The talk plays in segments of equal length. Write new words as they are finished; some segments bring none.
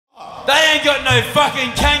They ain't got no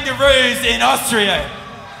fucking kangaroos in Austria.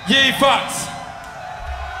 You fucks.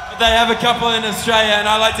 But they have a couple in Australia and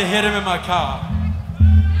I like to hit them in my car.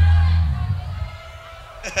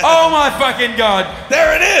 Oh my fucking God.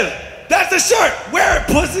 There it is. That's the shirt. Wear it,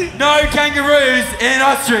 pussy. No kangaroos in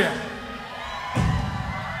Austria.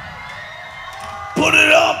 Put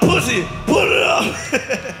it on, pussy. Put it on.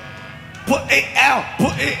 Put it out.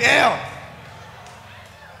 Put it out.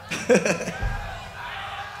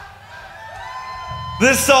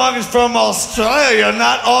 This song is from Australia,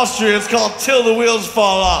 not Austria. It's called Till the Wheels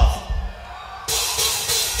Fall Off.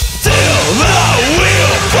 Till the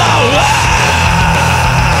wheels fall off.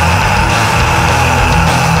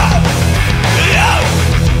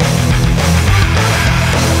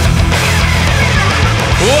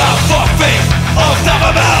 FuckFace, on top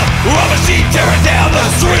of out, rubber sheet tearing down the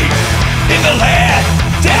street. In the land,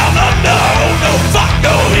 down under, oh no, fuck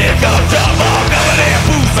no, here comes trouble. Coming in,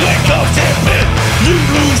 boost, when comes champion. You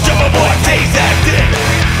lose, jumper boy, taste that dick.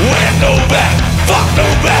 Wear no back, fuck no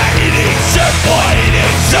back. It ain't shirt, boy, it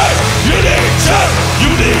ain't shirt. You need shirt,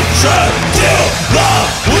 you need shirt. Till the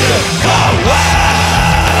wheels fall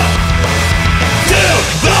off. Till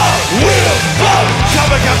the wheels fall off.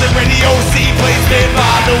 Cover comes in radio, C plays made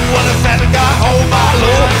by the one of Santa God, oh my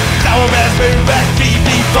lord. Sour raspberry back, BB,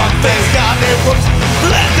 FuckFace, goddamn rooks,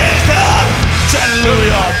 let this up.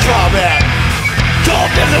 Chattanooga, combat. Come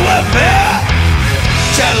dancing with me.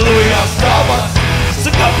 Chattanooga, Starbucks. So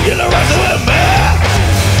come get the rest with me.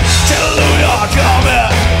 Chattanooga,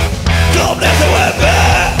 combat. Come dancing with me.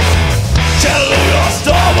 Chattanooga,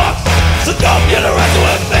 Starbucks. So come get the rest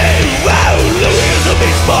with me. Wow, Louis is a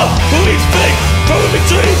big spot. He's big, from a big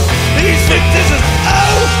tree. He's big, this is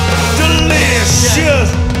delicious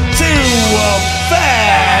to a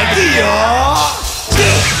faggot.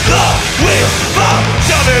 Till the wheels fall.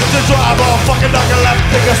 Jump in the driver, fucking knock a left,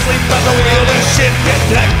 take a sleep at the wheel and shit get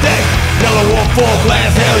hectic. Yellow wolf, full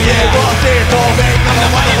blast, hell yeah. Rock there, call me, I'm the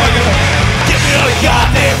motherfucker. Give me a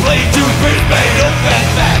goddamn blade, juice, bitch, babe. No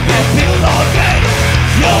fat, get peeled all day.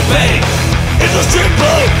 Yo, babe, it's a strip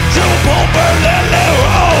club. Triple pole, burn that lever.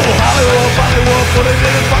 Oh, Hollywood, put it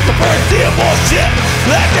in his fucking bird. Damn bullshit,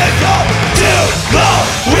 let that go. Till the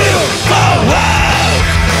wheels fall out.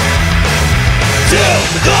 Till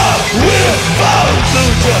the wheels fall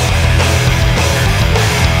out.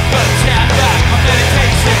 But tap back my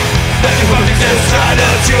medication. Let me fucking just try to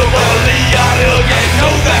chill, but Leon, he'll get no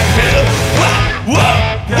back pill.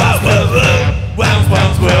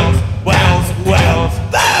 Wells.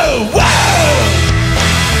 Oh, wow!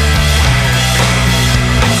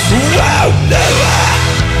 Wow, no!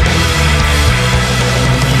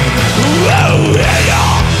 Whoa,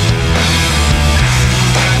 yeah!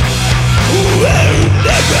 Whoa,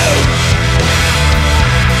 no!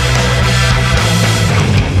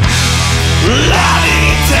 Lie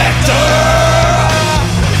detector!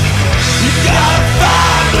 You gotta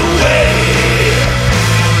find a way!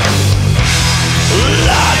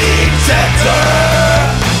 Lie detector!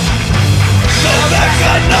 No back,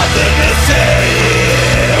 got nothing to say!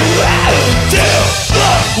 Wow, till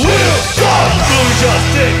the wheels fall off! Lose your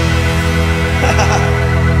stick!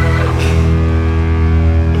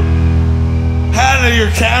 Hannah,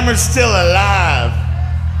 your camera's still alive.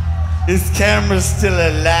 His camera's still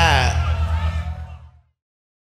alive.